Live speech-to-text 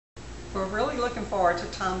We're really looking forward to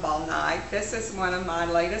Tomball Night. This is one of my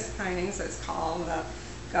latest paintings. It's called the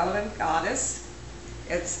Golden Goddess.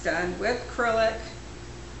 It's done with acrylic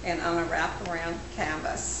and on a wraparound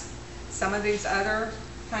canvas. Some of these other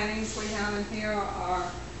paintings we have in here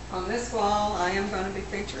are on this wall. I am going to be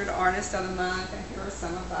featured Artist of the Month, and here are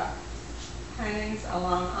some of the paintings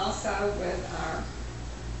along also with our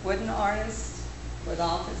wooden artist with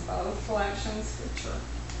all his both collections, which are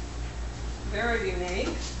very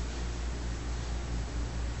unique.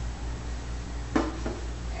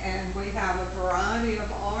 And we have a variety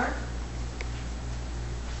of art,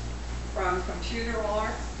 from computer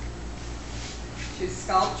art to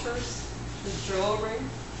sculptures to jewelry.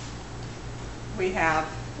 We have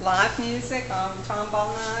live music on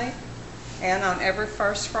Tomball Night, and on every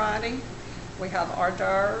first Friday we have hors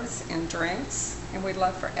d'oeuvres and drinks, and we'd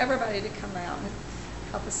love for everybody to come out and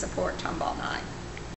help us support Tomball Night.